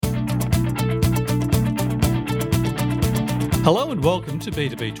Hello and welcome to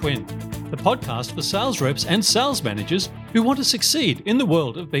B2B Twin, the podcast for sales reps and sales managers who want to succeed in the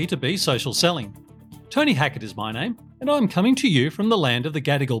world of B2B social selling. Tony Hackett is my name, and I'm coming to you from the land of the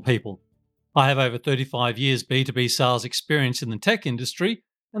Gadigal people. I have over 35 years B2B sales experience in the tech industry,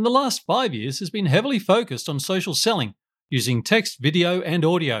 and the last 5 years has been heavily focused on social selling using text, video, and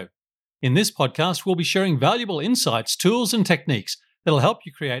audio. In this podcast, we'll be sharing valuable insights, tools, and techniques that'll help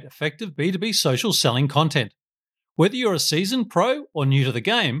you create effective B2B social selling content. Whether you're a seasoned pro or new to the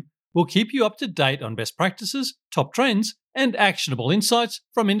game, we'll keep you up to date on best practices, top trends, and actionable insights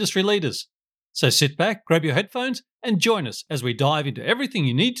from industry leaders. So sit back, grab your headphones, and join us as we dive into everything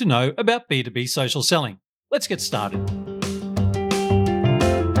you need to know about B2B social selling. Let's get started.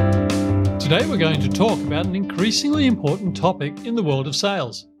 Today we're going to talk about an increasingly important topic in the world of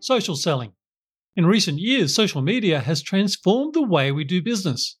sales, social selling. In recent years, social media has transformed the way we do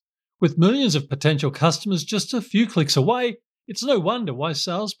business. With millions of potential customers just a few clicks away, it's no wonder why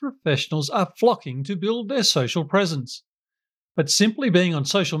sales professionals are flocking to build their social presence. But simply being on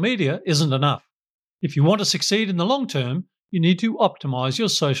social media isn't enough. If you want to succeed in the long term, you need to optimize your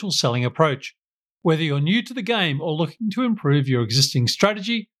social selling approach. Whether you're new to the game or looking to improve your existing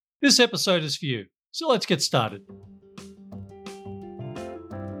strategy, this episode is for you. So let's get started.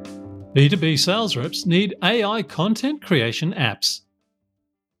 B2B sales reps need AI content creation apps.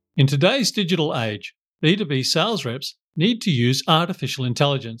 In today's digital age, B2B sales reps need to use artificial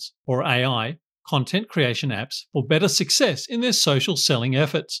intelligence, or AI, content creation apps for better success in their social selling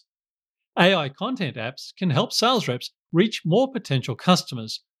efforts. AI content apps can help sales reps reach more potential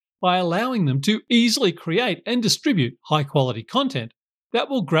customers by allowing them to easily create and distribute high-quality content that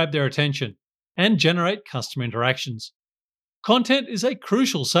will grab their attention and generate customer interactions. Content is a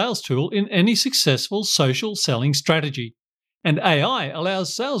crucial sales tool in any successful social selling strategy, and AI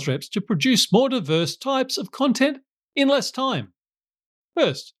allows sales reps to produce more diverse types of content in less time.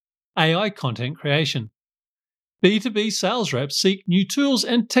 First, AI content creation. B2B sales reps seek new tools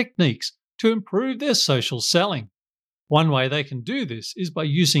and techniques to improve their social selling. One way they can do this is by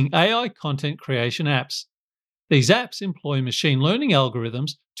using AI content creation apps. These apps employ machine learning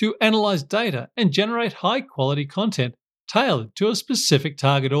algorithms to analyze data and generate high-quality content tailored to a specific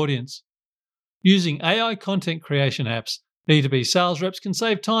target audience. Using AI content creation apps, B2B sales reps can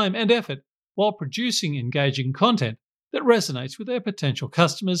save time and effort while producing engaging content that resonates with their potential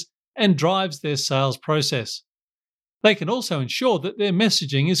customers and drives their sales process. They can also ensure that their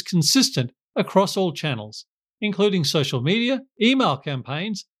messaging is consistent across all channels, including social media, email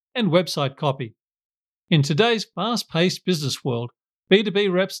campaigns, and website copy. In today's fast-paced business world,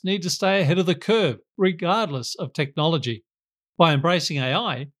 B2B reps need to stay ahead of the curve, regardless of technology. By embracing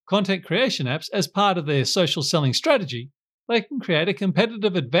AI, content creation apps as part of their social selling strategy, they can create a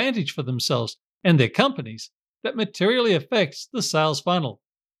competitive advantage for themselves and their companies that materially affects the sales funnel.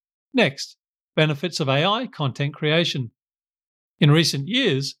 Next, benefits of AI content creation. In recent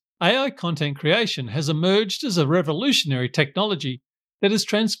years, AI content creation has emerged as a revolutionary technology that is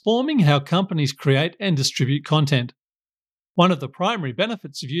transforming how companies create and distribute content. One of the primary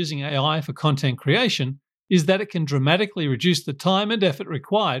benefits of using AI for content creation is that it can dramatically reduce the time and effort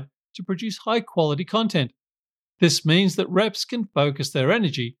required to produce high-quality content. This means that reps can focus their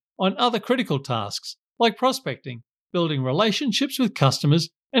energy on other critical tasks like prospecting, building relationships with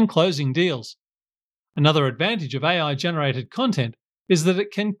customers, and closing deals. Another advantage of AI-generated content is that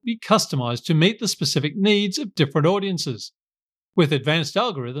it can be customized to meet the specific needs of different audiences. With advanced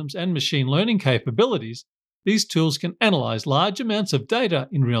algorithms and machine learning capabilities, these tools can analyze large amounts of data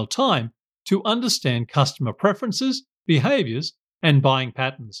in real time to understand customer preferences, behaviors, and buying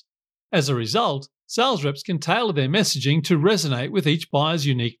patterns. As a result, sales reps can tailor their messaging to resonate with each buyer's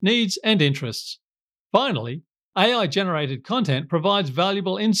unique needs and interests. Finally, AI-generated content provides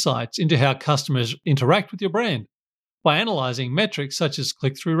valuable insights into how customers interact with your brand. By analyzing metrics such as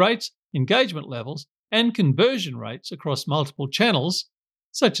click-through rates, engagement levels, and conversion rates across multiple channels,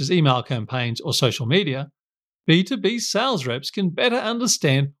 such as email campaigns or social media, B2B sales reps can better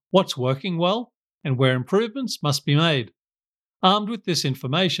understand what's working well and where improvements must be made. Armed with this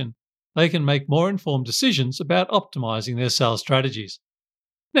information, they can make more informed decisions about optimizing their sales strategies.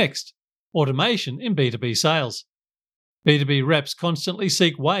 Next, automation in B2B sales. B2B reps constantly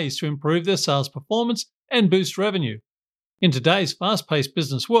seek ways to improve their sales performance and boost revenue. In today's fast-paced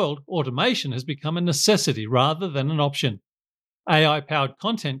business world, automation has become a necessity rather than an option. AI-powered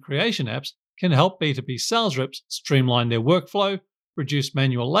content creation apps can help B2B sales reps streamline their workflow, reduce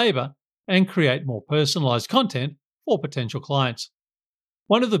manual labor, and create more personalized content for potential clients.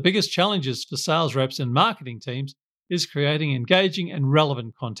 One of the biggest challenges for sales reps and marketing teams is creating engaging and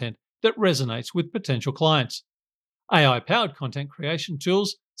relevant content that resonates with potential clients. AI-powered content creation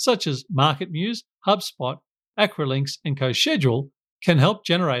tools such as MarketMuse, HubSpot, Acrolinx, and CoSchedule can help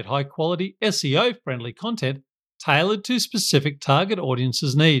generate high-quality SEO-friendly content tailored to specific target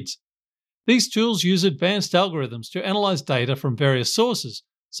audiences' needs. These tools use advanced algorithms to analyze data from various sources,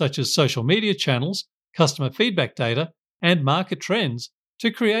 such as social media channels, customer feedback data, and market trends,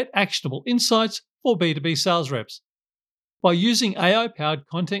 to create actionable insights for B2B sales reps. By using AI-powered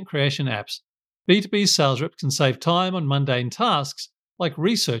content creation apps, B2B sales reps can save time on mundane tasks like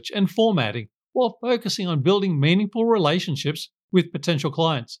research and formatting while focusing on building meaningful relationships with potential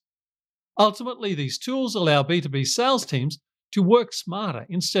clients. Ultimately, these tools allow B2B sales teams to work smarter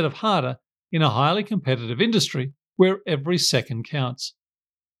instead of harder in a highly competitive industry where every second counts.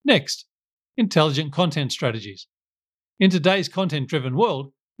 Next, intelligent content strategies. In today's content-driven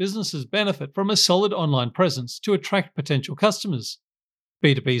world, businesses benefit from a solid online presence to attract potential customers.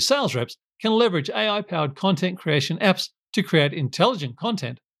 B2B sales reps can leverage AI-powered content creation apps to create intelligent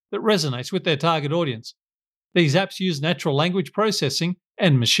content that resonates with their target audience. These apps use natural language processing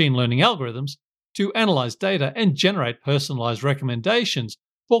and machine learning algorithms to analyze data and generate personalized recommendations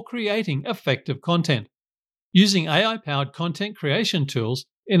for creating effective content. Using AI-powered content creation tools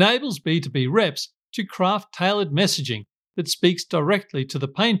enables B2B reps to craft tailored messaging that speaks directly to the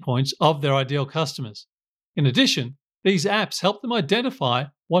pain points of their ideal customers. In addition, these apps help them identify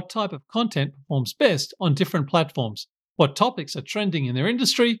what type of content performs best on different platforms, what topics are trending in their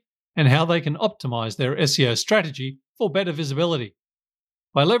industry, and how they can optimize their SEO strategy for better visibility.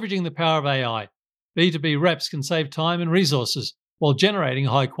 By leveraging the power of AI, B2B reps can save time and resources while generating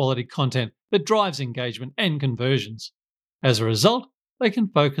high-quality content that drives engagement and conversions. As a result, they can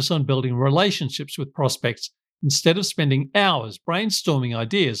focus on building relationships with prospects instead of spending hours brainstorming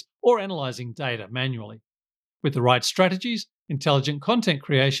ideas or analyzing data manually. With the right strategies, intelligent content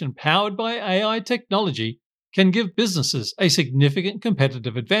creation powered by AI technology can give businesses a significant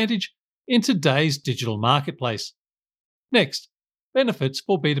competitive advantage in today's digital marketplace. Next, benefits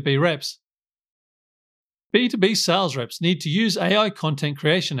for B2B reps. B2B sales reps need to use AI content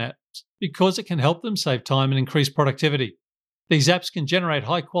creation apps because it can help them save time and increase productivity. These apps can generate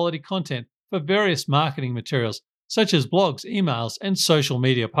high-quality content for various marketing materials such as blogs, emails, and social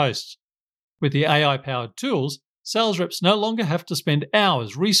media posts. With the AI-powered tools, sales reps no longer have to spend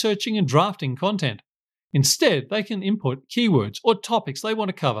hours researching and drafting content. Instead, they can input keywords or topics they want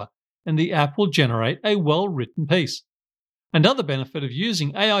to cover, and the app will generate a well-written piece. Another benefit of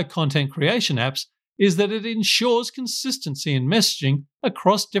using AI content creation apps is that it ensures consistency in messaging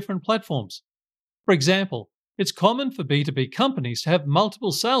across different platforms. For example, it's common for B2B companies to have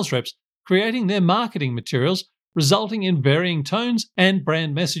multiple sales reps creating their marketing materials, resulting in varying tones and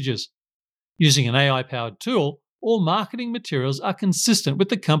brand messages. Using an AI-powered tool, all marketing materials are consistent with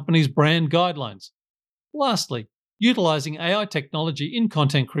the company's brand guidelines. Lastly, utilizing AI technology in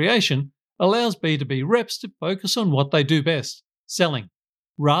content creation allows B2B reps to focus on what they do best, selling,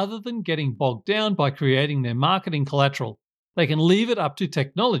 rather than getting bogged down by creating their marketing collateral. They can leave it up to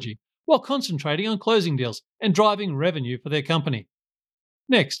technology while concentrating on closing deals and driving revenue for their company.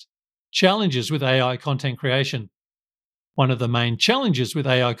 Next, challenges with AI content creation. One of the main challenges with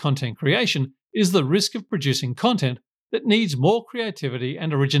AI content creation is the risk of producing content that needs more creativity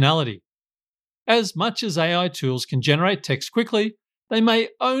and originality. As much as AI tools can generate text quickly, they may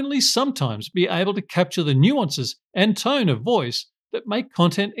only sometimes be able to capture the nuances and tone of voice that make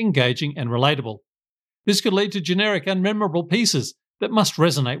content engaging and relatable. This could lead to generic and memorable pieces that must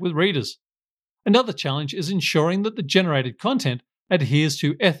resonate with readers. Another challenge is ensuring that the generated content adheres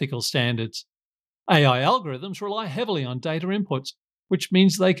to ethical standards. AI algorithms rely heavily on data inputs, which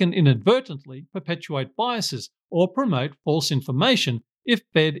means they can inadvertently perpetuate biases or promote false information if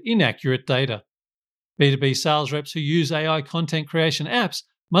fed inaccurate data. B2B sales reps who use AI content creation apps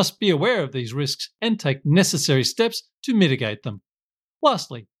must be aware of these risks and take necessary steps to mitigate them.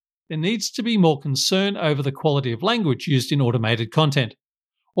 Lastly, there needs to be more concern over the quality of language used in automated content.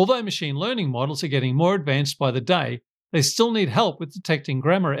 Although machine learning models are getting more advanced by the day, they still need help with detecting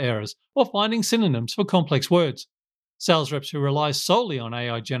grammar errors or finding synonyms for complex words. Sales reps who rely solely on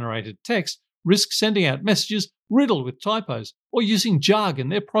AI-generated text risk sending out messages riddled with typos or using jargon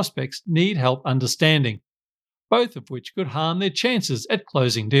their prospects need help understanding, both of which could harm their chances at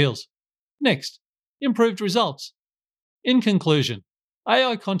closing deals. Next, improved results. In conclusion,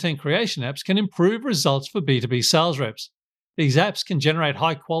 AI content creation apps can improve results for B2B sales reps. These apps can generate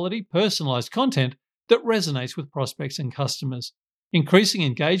high-quality, personalized content that resonates with prospects and customers, increasing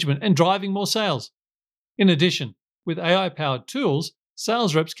engagement and driving more sales. In addition, with AI-powered tools,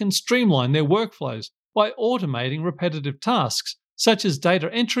 sales reps can streamline their workflows by automating repetitive tasks such as data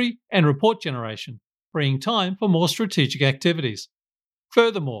entry and report generation. freeing time for more strategic activities.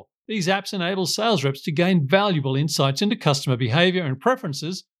 Furthermore, these apps enable sales reps to gain valuable insights into customer behavior and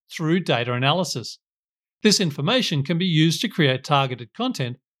preferences through data analysis. This information can be used to create targeted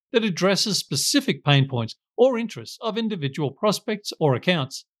content that addresses specific pain points or interests of individual prospects or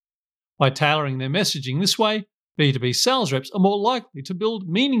accounts. By tailoring their messaging this way, B2B sales reps are more likely to build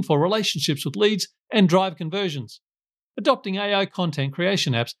meaningful relationships with leads and drive conversions. Adopting AI content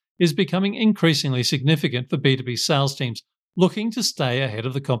creation apps is becoming increasingly significant for B2B sales teams looking to stay ahead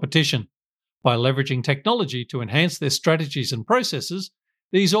of the competition. By leveraging technology to enhance their strategies and processes,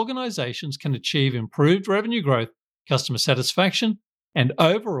 these organizations can achieve improved revenue growth, customer satisfaction, and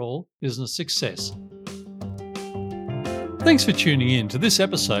overall business success. Thanks for tuning in to this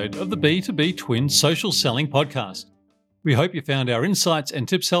episode of the B2B Twin Social Selling Podcast. We hope you found our insights and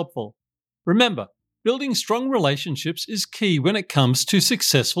tips helpful. Remember, building strong relationships is key when it comes to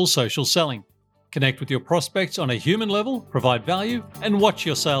successful social selling. Connect with your prospects on a human level, provide value, and watch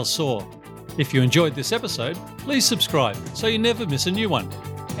your sales soar. If you enjoyed this episode, please subscribe so you never miss a new one.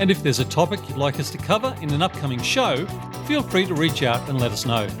 And if there's a topic you'd like us to cover in an upcoming show, feel free to reach out and let us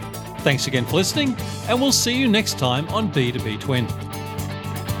know. Thanks again for listening, and we'll see you next time on B2B Twin.